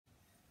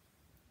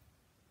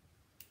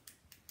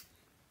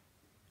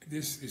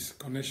this is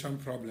connection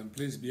problem.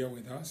 Please bear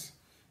with us.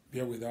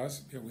 Bear with us.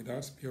 Bear with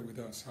us. Bear with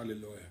us.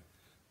 Hallelujah.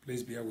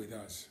 Please bear with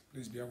us.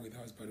 Please bear with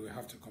us, but we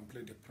have to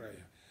complete the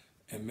prayer.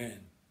 Amen.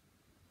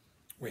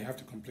 We have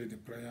to complete the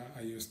prayer.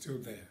 Are you still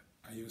there?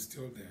 Are you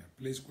still there?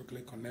 Please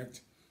quickly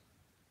connect.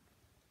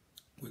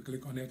 Quickly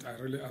connect. I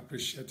really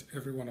appreciate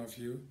every one of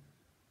you.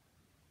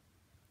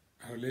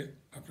 I really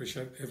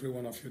appreciate every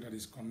one of you that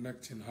is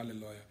connecting.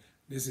 Hallelujah.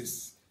 This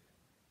is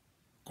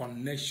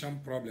connection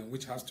problem,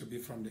 which has to be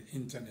from the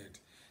internet.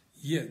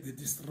 Yes, the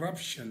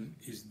disruption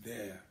is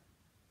there.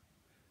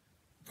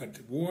 But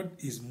what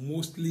is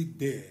mostly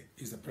there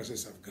is the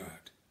presence of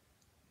God.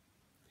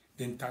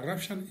 The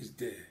interruption is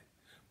there.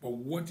 But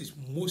what is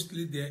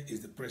mostly there is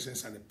the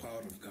presence and the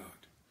power of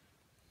God.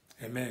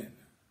 Amen.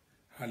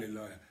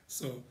 Hallelujah.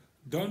 So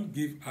don't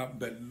give up,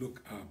 but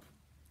look up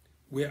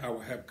where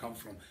our help comes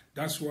from.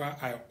 That's why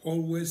I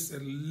always say,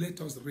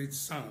 let us read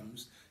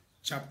Psalms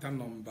chapter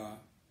number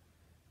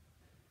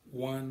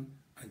 1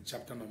 and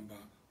chapter number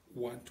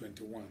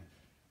 121.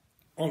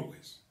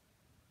 Always.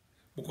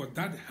 Because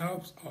that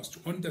helps us to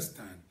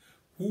understand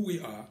who we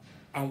are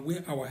and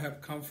where our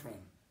help comes from.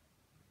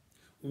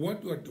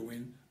 What we're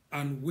doing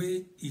and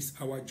where is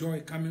our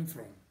joy coming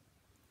from.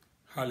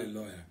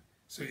 Hallelujah.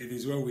 So it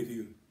is well with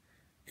you.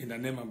 In the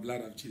name and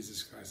blood of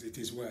Jesus Christ. It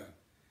is well.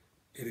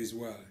 It is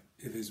well.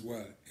 It is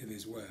well. It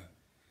is well.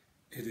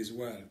 It is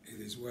well. It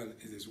is well.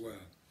 It is well.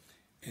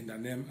 In the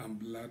name and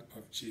blood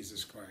of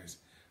Jesus Christ.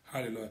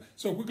 Hallelujah.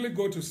 So quickly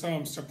go to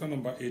Psalms chapter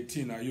number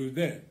 18. Are you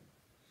there?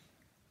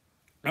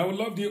 I will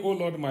love thee, O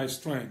Lord, my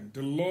strength.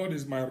 The Lord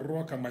is my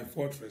rock and my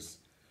fortress,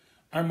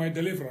 and my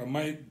deliverer,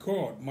 my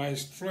God, my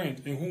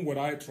strength, in whom would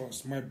I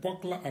trust, my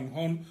buckler and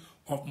horn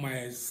of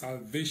my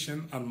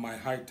salvation and my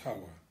high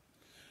tower.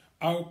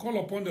 I will call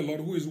upon the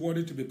Lord, who is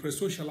worthy to be praised.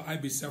 So shall I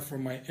be saved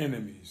from my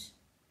enemies.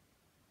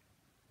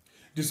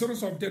 The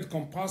sorrows of death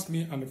compassed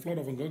me, and the flood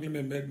of ungodly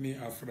men made me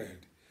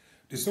afraid.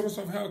 The sorrows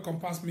of hell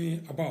compassed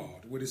me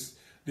about. With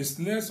the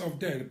snares of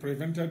death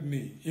prevented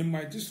me. In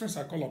my distress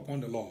I call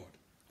upon the Lord,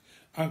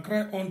 and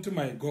cry unto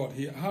my God.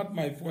 He heard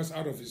my voice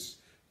out of his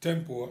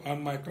temple,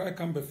 and my cry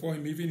came before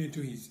him, even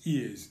into his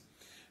ears.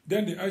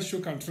 Then the earth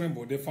shook and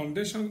trembled. The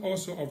foundation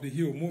also of the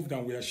hill moved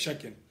and were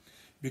shaken,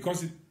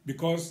 because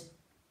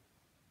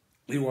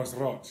it was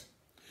wrought.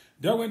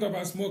 There went up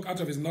a smoke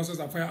out of his nostrils,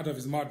 and fire out of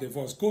his mouth. The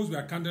voice. Coals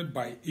were kindled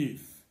by it.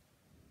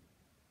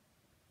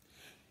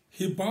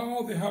 He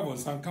bowed the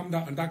heavens and came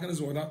down, and darkness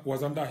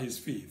was under his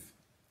feet.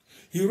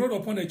 He rode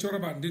upon a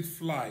cherub and did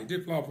fly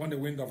upon the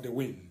wind of the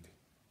wind.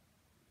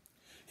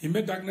 He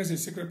made darkness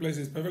his secret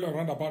places, pavilion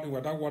round about him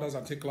were dark waters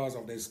and thick clouds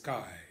of the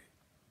sky.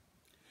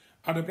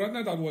 At the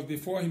brightness that was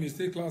before him, his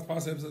thick clouds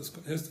passed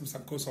hailstones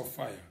and coals of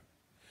fire.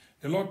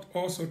 The Lord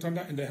also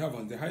thundered in the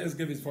heavens. The highest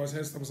gave his voice,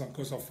 hailstones and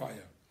coals of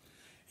fire.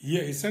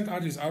 Yea, he sent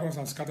out his arrows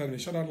and scattered them. He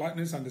shot out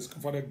lightnings and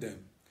discomforted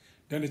them.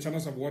 Then the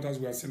channels of waters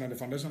were seen, and the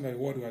foundation of the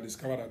world were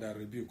discovered at thy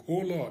rebuke. O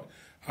Lord,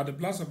 at the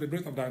blast of the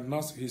breath of thy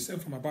nostrils, he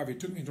said from above, he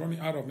took me, drew me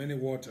out of many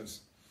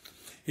waters.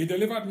 He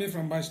delivered me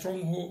from my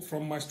stronghold,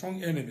 from my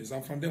strong enemies,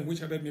 and from them which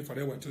hated me, for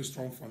they were too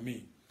strong for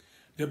me.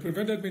 They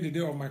prevented me the day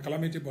of my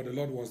calamity, but the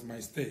Lord was my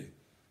stay.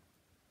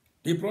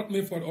 He brought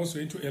me forth also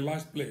into a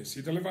large place.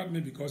 He delivered me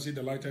because he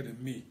delighted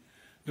in me.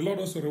 The Lord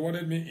also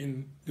rewarded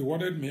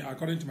me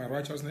according to my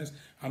righteousness,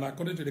 and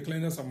according to the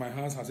cleanness of my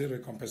hands has he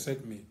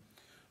recompensed me.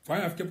 For I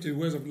have kept the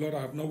ways of the Lord,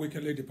 I have not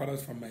wickedly departed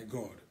from my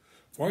God.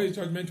 For his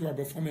judgments were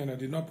before me, and I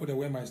did not put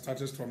away my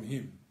statutes from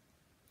him.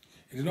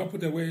 He did not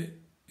put away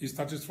his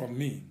statutes from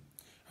me.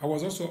 I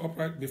was also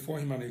upright before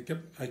him, and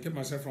I kept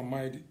myself from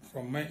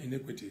my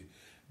iniquity.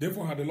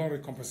 Therefore had the Lord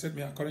recompensed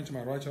me according to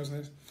my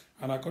righteousness,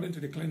 and according to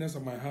the cleanness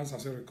of my hands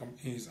has he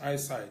in his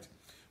eyesight.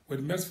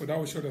 With merciful thou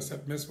wilt show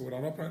thyself merciful, with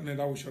an upright man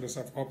thou wilt show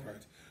thyself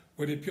upright.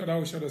 With the pure thou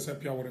wilt show thyself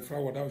pure, with the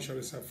froward thou wilt show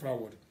thyself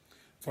froward.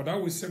 For thou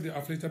wilt save the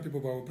afflicted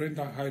people, but will bring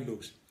down high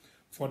looks.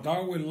 For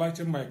thou wilt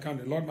lighten my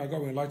candle, Lord my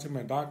God will lighten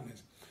my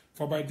darkness.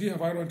 For by thee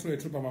have I run through a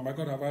troop, and by my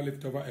God have I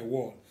lifted over a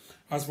wall.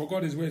 As for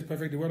God, his way is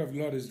perfect, the word of the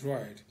Lord is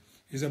dried.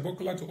 He is a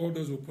buckler to all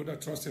those who put their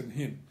trust in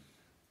him.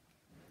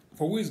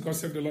 For who is God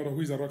save the Lord, or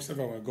who is the rock save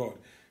our God?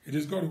 It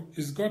is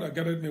God that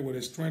gathered me with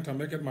his strength and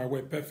maketh my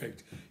way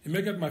perfect. He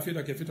maketh my feet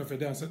like a feet of a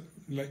deer,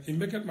 he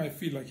maketh my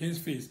feet like his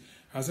feet,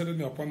 and setteth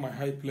me upon my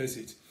high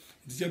places.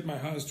 He teacheth my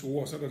hands to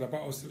war, so that the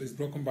bow is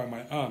broken by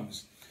my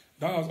arms.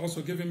 Thou hast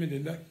also given me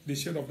the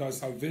shade of thy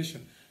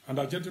salvation, and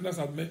thy gentleness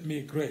hath made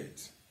me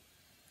great.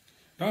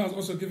 Thou hast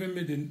also given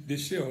me the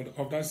shield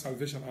of thy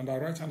salvation, and thy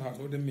right hand hath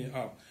holden me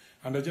up,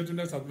 and thy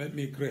gentleness hath made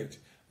me great.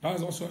 Thou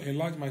hast also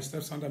enlarged my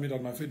steps under me,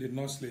 that my feet did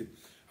not slip.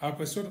 I have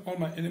pursued all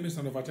my enemies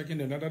and overtaken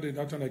them, neither did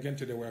I turn again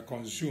till they were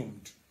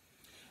consumed.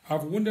 I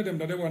have wounded them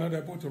that they were not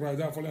able to rise.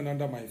 They have fallen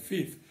under my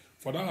feet.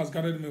 For thou hast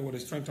gathered me with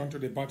the strength unto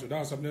the battle. Thou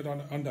hast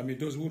submitted under me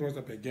those who rose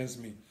up against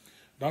me.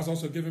 Thou hast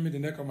also given me the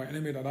neck of my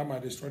enemy, that I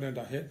might destroy them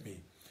that hate me.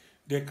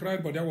 They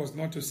cried, but there was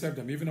none to save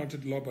them, even unto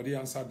the Lord, but he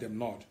answered them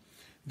not.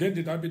 Then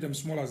did I beat them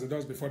small as the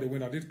dust before the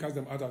wind. I did cast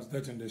them out as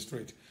dirt in the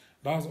street.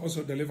 Thou hast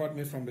also delivered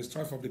me from the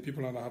strife of the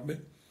people, and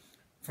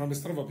from the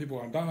strife of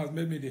people, and thou hast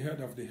made me the head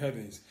of the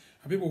heavens.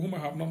 And people whom I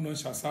have not known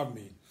shall serve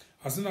me.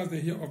 As soon as they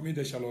hear of me,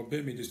 they shall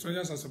obey me. The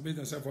strangers shall submit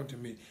themselves unto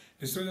me.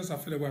 The strangers shall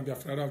flee away and be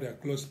afraid of their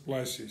close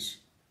places.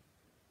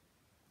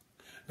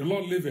 The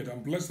Lord liveth,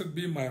 and blessed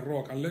be my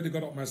rock, and let the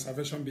God of my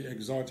salvation be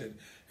exalted.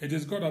 It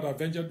is God that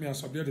avenged me and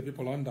subdued the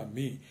people under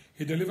me.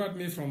 He delivered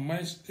me from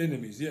my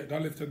enemies, yet thou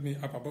lifted me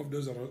up above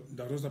those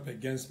that rose up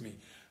against me.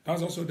 Thou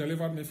hast also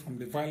delivered me from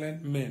the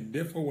violent men.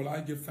 Therefore will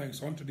I give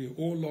thanks unto thee,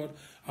 O Lord,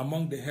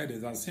 among the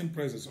heathens, and sing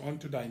praises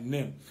unto thy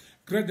name.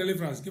 Great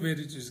deliverance give it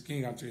to his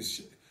king and to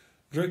his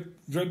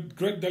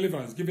great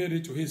deliverance give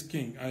it to his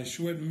king, and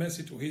shewed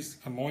mercy to his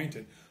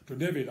anointed, to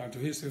David and to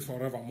his seed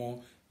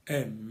forevermore.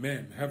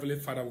 Amen. Heavenly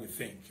Father, we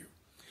thank you.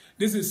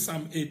 This is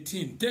Psalm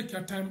 18. Take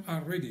your time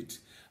and read it.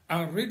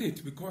 And read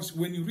it, because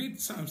when you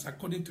read Psalms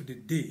according to the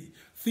day,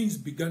 things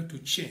begin to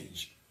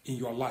change in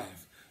your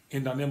life.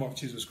 In the name of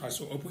Jesus Christ.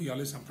 So open your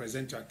lips and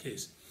present your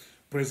case.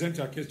 Present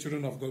your case,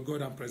 children of God. Go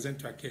and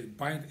present your case.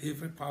 Bind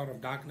every power of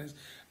darkness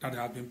that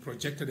has been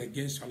projected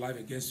against your life,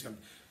 against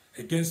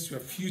your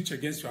future,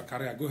 against your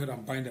career. Go ahead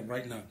and bind them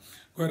right now.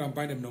 Go ahead and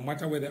bind them, no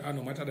matter where they are,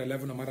 no matter the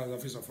level, no matter the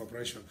office of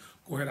operation.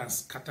 Go ahead and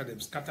scatter them.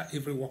 Scatter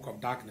every work of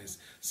darkness.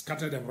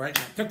 Scatter them right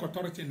now. Take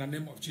authority in the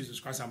name of Jesus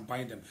Christ and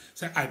bind them.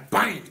 Say, I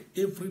bind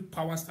every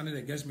power standing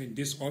against me in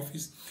this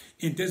office,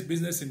 in this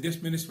business, in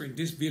this ministry, in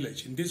this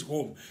village, in this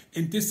home,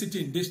 in this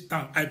city, in this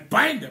town. I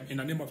bind them in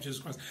the name of Jesus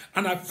Christ.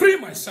 And I free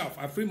myself.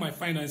 I free my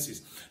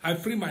finances. I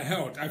free my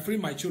health. I free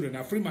my children.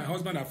 I free my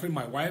husband. I free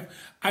my wife.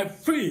 I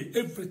free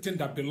everything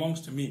that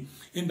belongs to me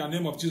in the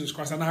name of Jesus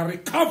Christ. And I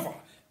recover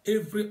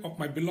every of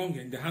my belonging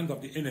in the hand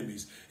of the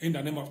enemies in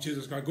the name of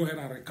Jesus Christ. Go ahead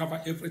and recover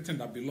everything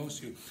that belongs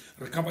to you.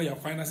 Recover your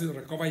finances,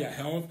 recover your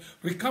health,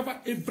 recover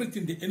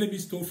everything the enemy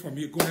stole from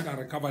you. Go ahead and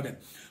recover them.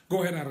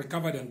 Go ahead and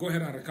recover them. Go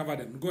ahead and recover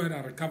them. Go ahead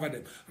and recover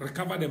them.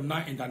 Recover them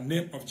now in the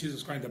name of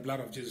Jesus Christ, in the blood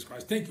of Jesus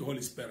Christ. Thank you,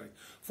 Holy Spirit.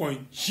 For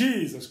in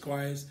Jesus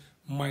Christ's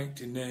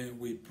mighty name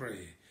we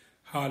pray.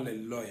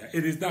 Hallelujah.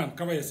 It is done.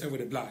 Cover yourself with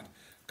the blood.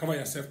 Cover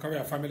yourself, cover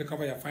your family,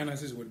 cover your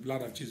finances with the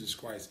blood of Jesus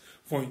Christ.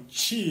 For in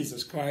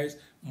Jesus Christ's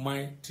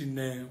mighty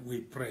name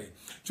we pray.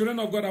 Children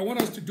of God, I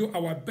want us to do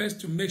our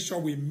best to make sure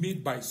we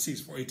meet by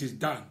 6, for it is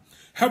done.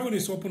 Heaven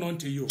is open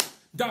unto you.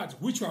 That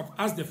which you have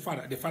asked the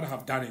Father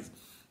have done it.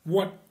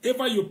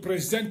 Whatever you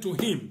present to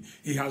him,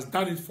 he has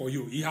done it for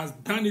you. He has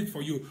done it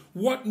for you.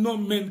 What no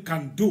man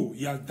can do,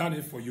 he has done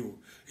it for you.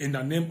 In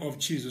the name of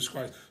Jesus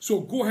Christ. So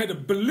go ahead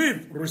and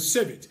believe,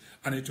 receive it,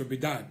 and it will be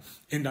done.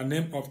 In the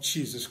name of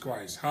Jesus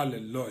Christ.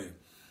 Hallelujah.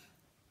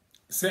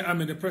 Say,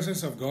 I'm in the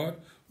presence of God.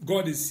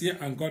 God is here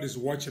and God is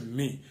watching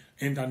me.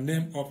 In the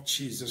name of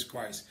Jesus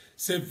Christ.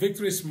 Say,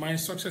 victory is mine,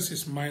 success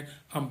is mine,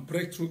 and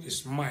breakthrough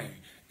is mine.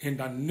 In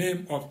the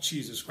name of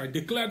Jesus Christ.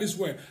 Declare this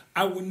word.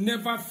 I will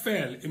never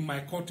fail in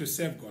my call to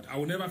serve God. I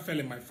will never fail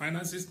in my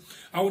finances.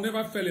 I will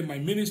never fail in my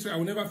ministry. I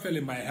will never fail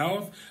in my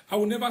health. I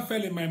will never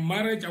fail in my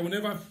marriage. I will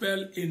never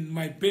fail in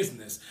my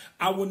business.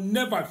 I will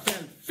never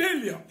fail.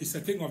 Failure is a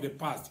thing of the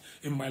past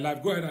in my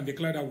life. Go ahead and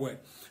declare that word.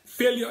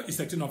 Failure is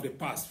a thing of the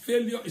past.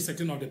 Failure is a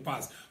thing of the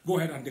past. Go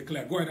ahead and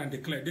declare. Go ahead and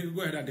declare.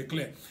 Go ahead and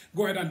declare.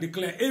 Go ahead and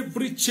declare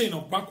every chain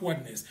of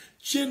backwardness,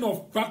 chain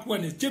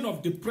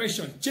of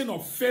depression, chain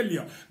of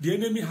failure the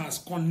enemy has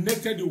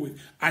connected you with.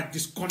 I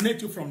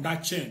disconnect you from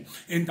that chain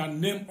in the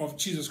name of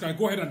Jesus Christ.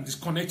 Go ahead and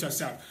disconnect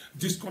yourself.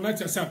 Disconnect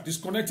yourself.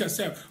 Disconnect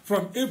yourself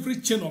from every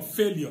chain of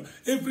failure,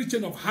 every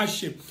chain of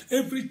hardship,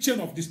 every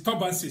chain of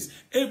disturbances,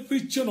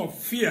 every chain of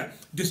fear.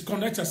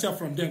 Disconnect yourself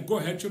from them. Go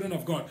ahead, children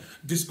of God.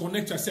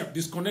 Disconnect yourself.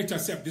 Disconnect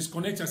yourself.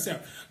 Disconnect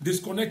yourself.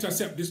 Disconnect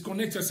yourself.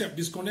 Disconnect yourself.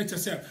 Disconnect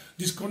yourself.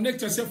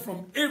 Disconnect yourself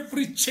from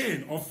every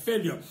chain of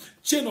failure,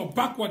 chain of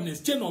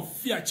backwardness, chain of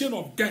fear, chain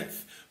of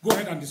death. Go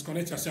ahead and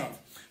disconnect yourself.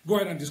 Go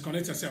ahead and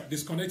disconnect yourself.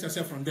 Disconnect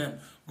yourself from them.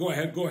 Go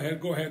ahead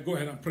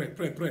and pray.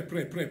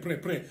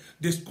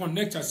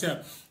 Disconnect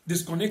yourself.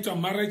 Disconnect your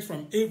marriage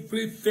from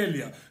every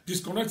failure.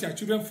 Disconnect your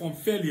children from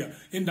failure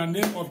in the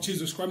name of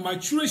Jesus Christ. My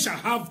children shall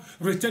have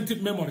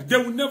retentive memory. They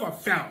will never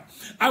fail.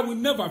 I will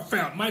never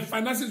fail. My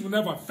finances will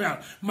never fail.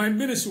 My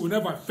ministry will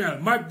never fail.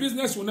 My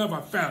business will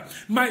never fail.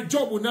 My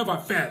job will never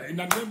fail. In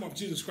the name of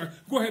Jesus Christ.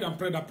 Go ahead and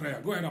pray that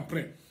prayer. Go ahead and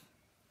pray.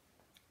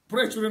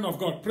 Pray, children of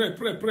God.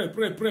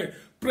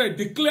 Pray.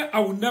 Declare, I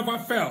will never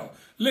fail.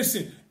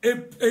 Listen.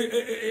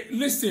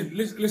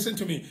 Listen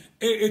to me.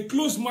 A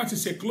closed mouth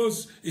is a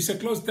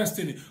closed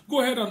destiny.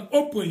 Go ahead and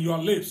open your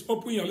lips.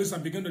 Open your lips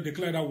and begin to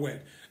declare that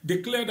word.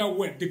 Declare that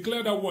word.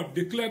 Declare that word.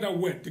 Declare that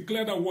word.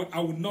 Declare that word. I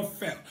will not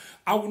fail.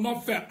 I will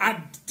not fail.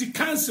 I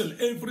cancel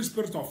every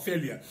spirit of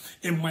failure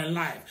in my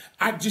life.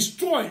 I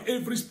destroy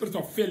every spirit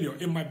of failure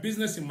in my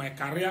business, in my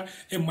career,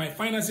 in my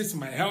finances, in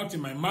my health, in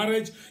my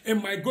marriage,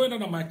 in my going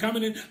out and my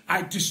coming in.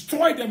 I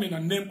destroy them in the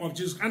name of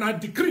Jesus. And I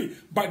decree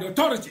by the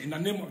authority in the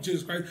name of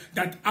Jesus Christ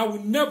that I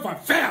will never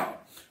fail.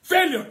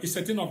 Failure is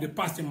a thing of the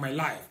past in my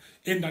life.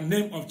 in the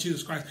name of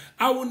Jesus Christ.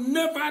 I will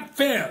never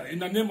fail in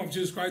the name of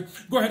Jesus Christ.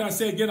 Go ahead and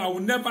say again, I will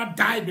never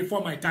die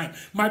before my time.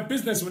 My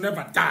business will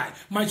never die.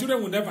 My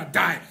children will never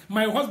die.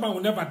 My husband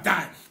will never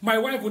die. My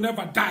wife will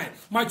never die.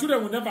 My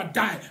children will never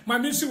die. My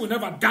ministry will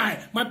never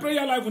die. My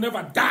prayer life will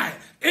never die.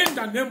 In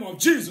the name of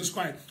Jesus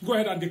Christ. Go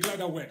ahead and declare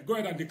that word. Go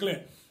ahead and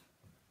declare.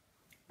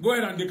 Go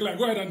ahead and declare,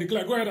 go ahead and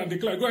declare, go ahead and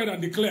declare, go ahead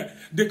and declare.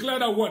 Declare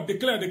that word.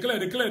 Declare, declare,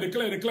 declare,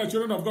 declare, declare.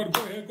 Children of God,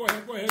 go ahead, go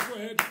ahead, go ahead, go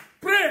ahead.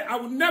 Pray, I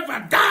will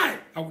never die.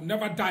 I will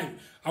never die.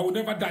 I will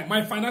never die.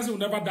 My finances will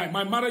never die.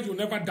 My marriage will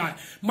never die.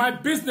 My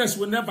business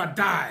will never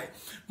die.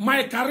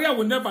 My career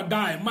will never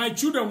die. My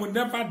children will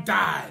never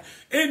die.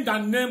 In the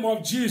name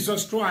of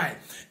Jesus Christ.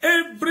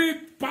 Every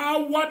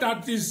power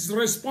that is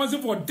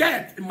responsible for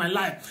death in my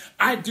life,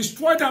 I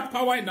destroy that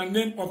power in the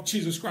name of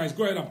Jesus Christ.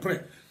 Go ahead and pray.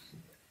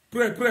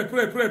 Pray, pray,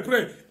 pray, pray,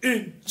 pray.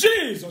 In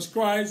Jesus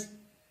Christ's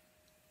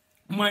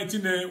mighty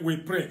name we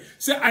pray.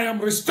 Say, I am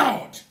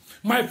restored.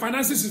 My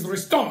finances is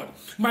restored.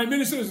 My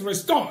ministry is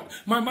restored.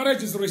 My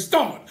marriage is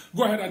restored.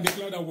 Go ahead and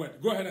declare that word.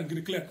 Go ahead and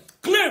declare.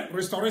 Claim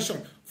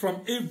restoration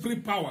from every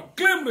power.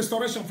 Claim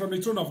restoration from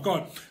the throne of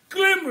God.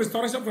 Claim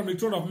restoration from the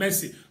throne of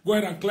mercy. Go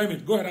ahead and claim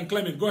it. Go ahead and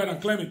claim it. Go ahead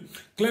and claim it.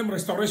 Claim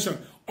restoration.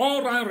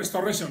 All round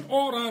restoration.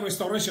 All round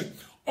restoration.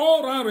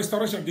 All round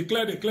restoration.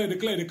 Declare, declare,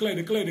 declare, declare,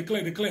 declare,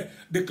 declare, declare.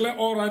 Declare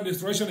all round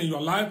restoration in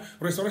your life,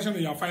 restoration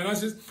in your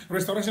finances,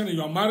 restoration in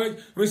your marriage,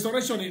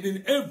 restoration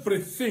in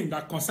everything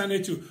that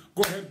concerns you.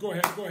 Go ahead, go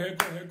ahead, go ahead,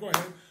 go ahead, go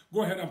ahead.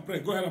 Go ahead and pray,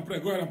 go ahead and pray,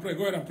 go ahead and pray,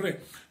 go ahead and pray.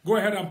 Go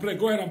ahead and pray,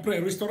 go ahead and pray.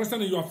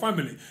 Restoration in your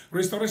family,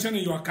 restoration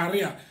in your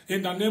career,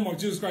 in the name of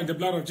Jesus Christ, the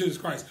blood of Jesus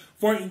Christ.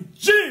 For in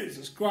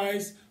Jesus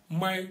Christ's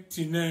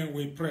mighty name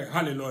we pray.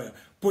 Hallelujah.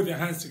 Put your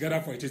hands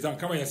together for it is done.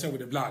 Cover yourself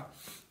with the blood.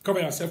 Cover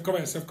yourself, cover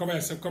yourself, cover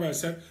yourself, cover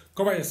yourself,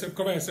 cover yourself,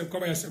 cover yourself,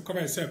 cover yourself, cover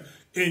yourself.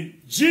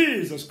 In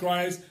Jesus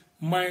Christ's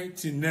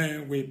mighty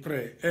name we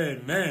pray.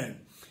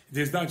 Amen. It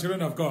is done,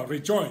 children of God.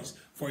 Rejoice,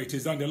 for it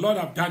is done. The Lord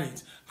have done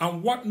it.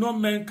 And what no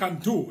man can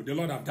do, the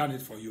Lord have done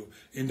it for you.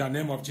 In the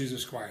name of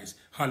Jesus Christ.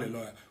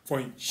 Hallelujah. For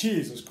in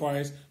Jesus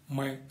Christ's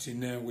mighty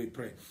name we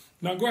pray.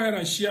 Now go ahead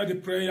and share the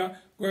prayer.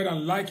 Go ahead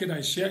and like it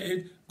and share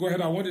it. Go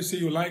ahead. I want to see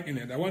you liking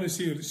it. I want to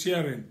see you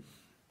sharing.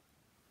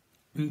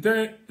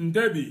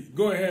 Debbie,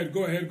 go ahead,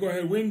 go ahead, go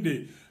ahead.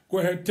 Wendy, go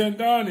ahead.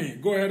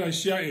 Tendani, go ahead and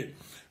share it.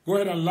 Go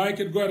ahead and like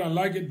it, go ahead and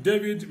like it.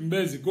 David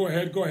Mbezi, go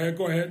ahead, go ahead,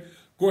 go ahead.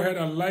 Go ahead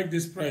and like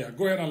this prayer.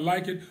 Go ahead and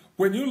like it.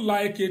 When you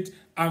like it,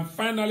 and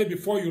finally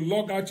before you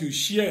log out, you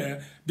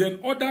share,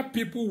 then other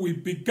people will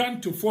begin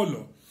to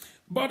follow.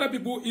 But other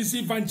people, is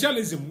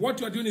evangelism.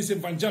 What you are doing is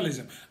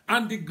evangelism.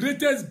 And the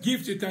greatest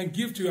gift you can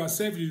give to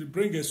yourself is to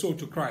bring a soul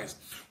to Christ.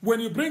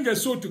 When you bring a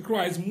soul to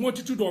Christ,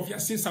 multitude of your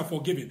sins are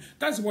forgiven.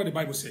 That's what the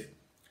Bible says.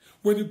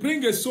 When you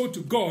bring a soul to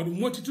God,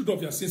 multitude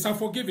of your sins are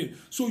forgiven.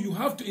 So you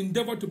have to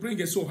endeavor to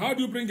bring a soul. How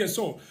do you bring a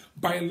soul?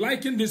 By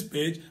liking this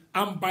page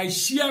and by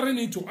sharing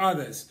it to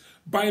others.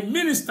 By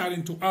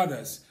ministering to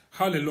others.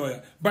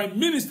 Hallelujah. By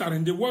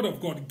ministering the word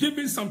of God,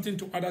 giving something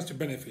to others to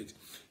benefit.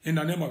 In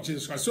the name of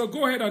Jesus Christ. So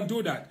go ahead and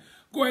do that.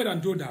 Go ahead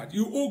and do that.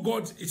 You owe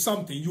God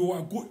something. You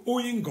are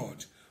owing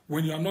God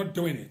when you are not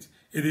doing it.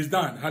 It is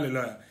done.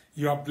 Hallelujah.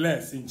 You are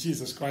blessed in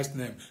Jesus Christ's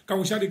name. Can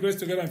we share the grace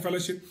together in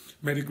fellowship?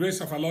 May the grace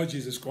of our Lord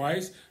Jesus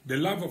Christ, the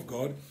love of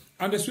God,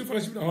 and the sweet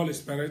fellowship of the Holy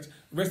Spirit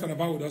rest and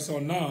abide with us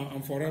all now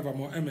and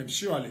forevermore. Amen.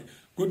 Surely,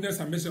 goodness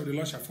and mercy of the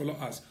Lord shall follow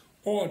us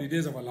all the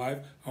days of our life,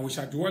 and we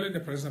shall dwell in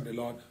the presence of the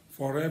Lord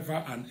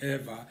forever and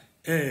ever.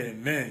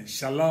 Amen.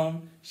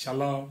 Shalom,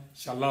 shalom,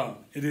 shalom.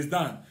 It is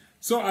done.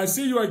 So I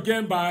see you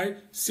again by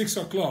 6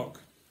 o'clock.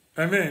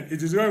 Amen.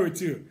 It is well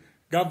with you.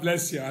 God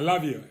bless you. I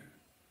love you.